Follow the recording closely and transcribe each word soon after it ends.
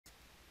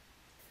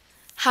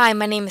Hi,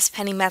 my name is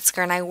Penny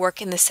Metzger and I work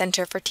in the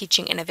Center for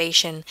Teaching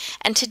Innovation,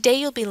 and today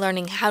you'll be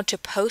learning how to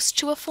post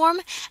to a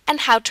form and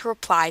how to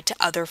reply to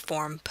other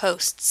form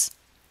posts.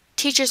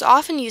 Teachers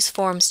often use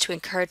forms to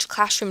encourage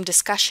classroom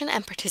discussion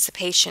and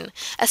participation,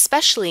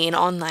 especially in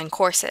online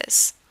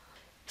courses.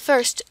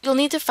 First, you'll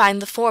need to find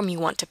the form you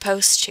want to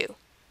post to.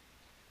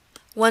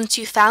 Once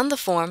you've found the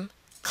form,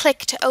 click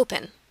to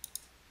open.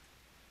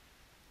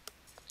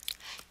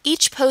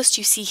 Each post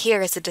you see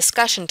here is a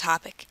discussion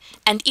topic,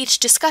 and each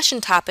discussion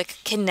topic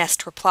can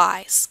nest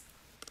replies.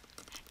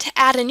 To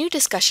add a new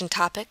discussion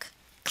topic,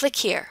 click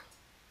here.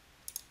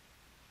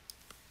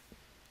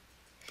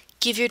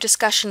 Give your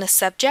discussion a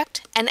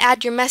subject and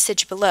add your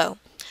message below.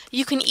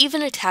 You can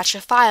even attach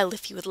a file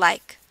if you would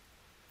like.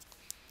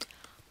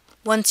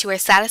 Once you are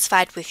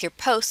satisfied with your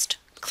post,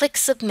 click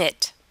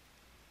Submit.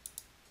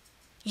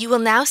 You will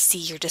now see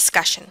your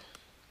discussion.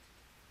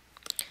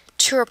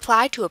 To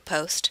reply to a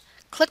post,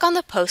 click on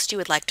the post you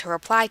would like to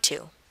reply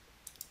to.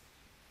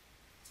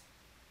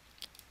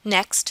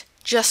 Next,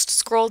 just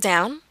scroll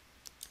down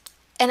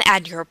and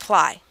add your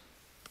reply.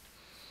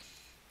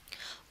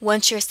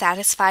 Once you're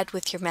satisfied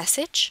with your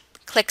message,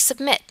 click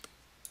Submit.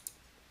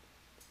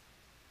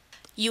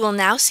 You will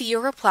now see your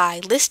reply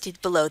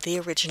listed below the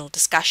original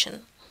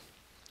discussion.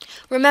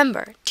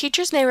 Remember,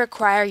 teachers may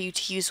require you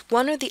to use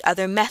one or the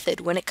other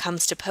method when it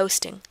comes to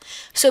posting,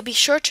 so be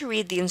sure to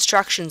read the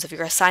instructions of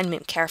your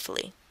assignment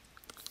carefully.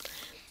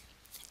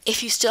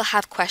 If you still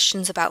have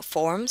questions about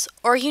forms,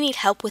 or you need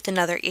help with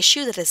another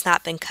issue that has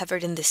not been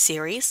covered in this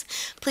series,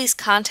 please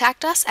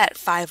contact us at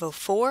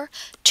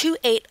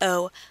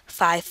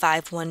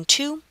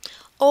 504-280-5512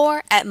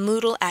 or at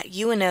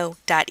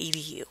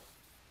moodle@uno.edu.